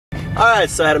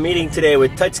Alright, so I had a meeting today with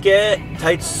Taitsuke.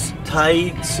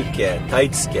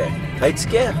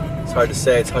 It's hard to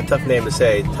say, it's a tough name to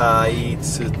say.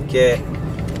 Taitsuke.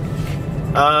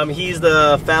 He's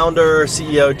the founder,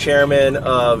 CEO, chairman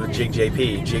of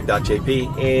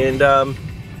Jig.jp, and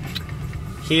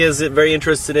he is very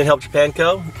interested in Help Japan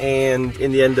Co. and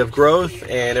in the end of growth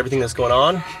and everything that's going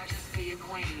on.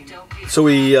 So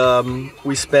we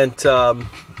spent 2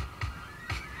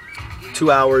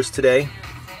 hours today.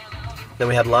 Then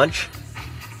we had lunch,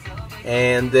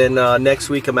 and then next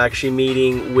week I'm actually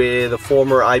meeting with a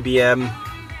former IBM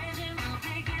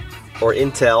or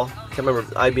Intel, I can't remember,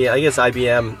 IBM, I guess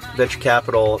IBM Venture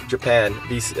Capital Japan,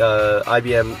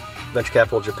 IBM Venture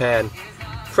Capital Japan,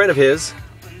 friend of his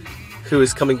who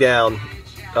is coming down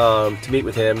to meet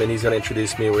with him, and he's going to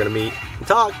introduce me. We're going to meet and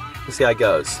talk and see how it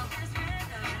goes.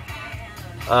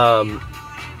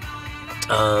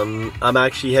 I'm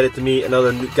actually headed to meet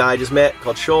another new guy I just met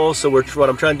called Shoal. So what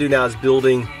I'm trying to do now is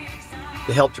building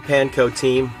the Help Japan Co.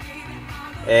 team,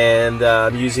 and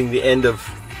I'm using the end of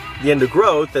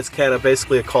growth. That's kind of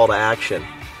basically a call to action.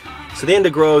 So the end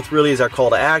of growth really is our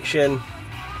call to action.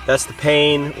 That's the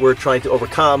pain we're trying to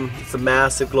overcome. It's a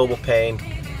massive global pain,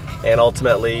 and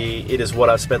ultimately it is what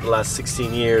I've spent the last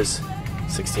 16 years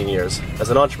as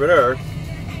an entrepreneur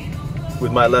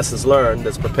with my lessons learned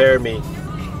that's prepared me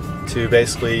to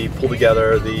basically pull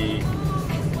together the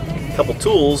couple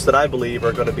tools that I believe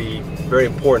are going to be very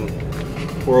important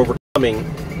for overcoming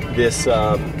this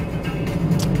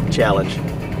challenge.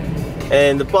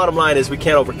 And the bottom line is we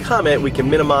can't overcome it, we can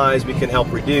minimize, we can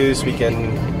help reduce, we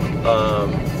can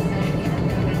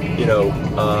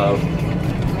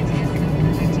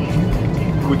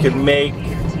we can make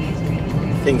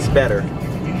things better,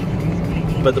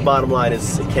 but the bottom line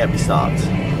is it can't be stopped.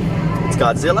 It's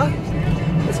Godzilla.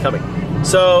 It's coming.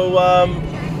 So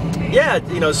yeah,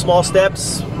 small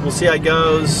steps. We'll see how it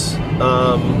goes,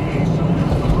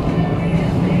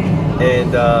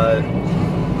 and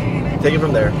take it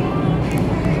from there.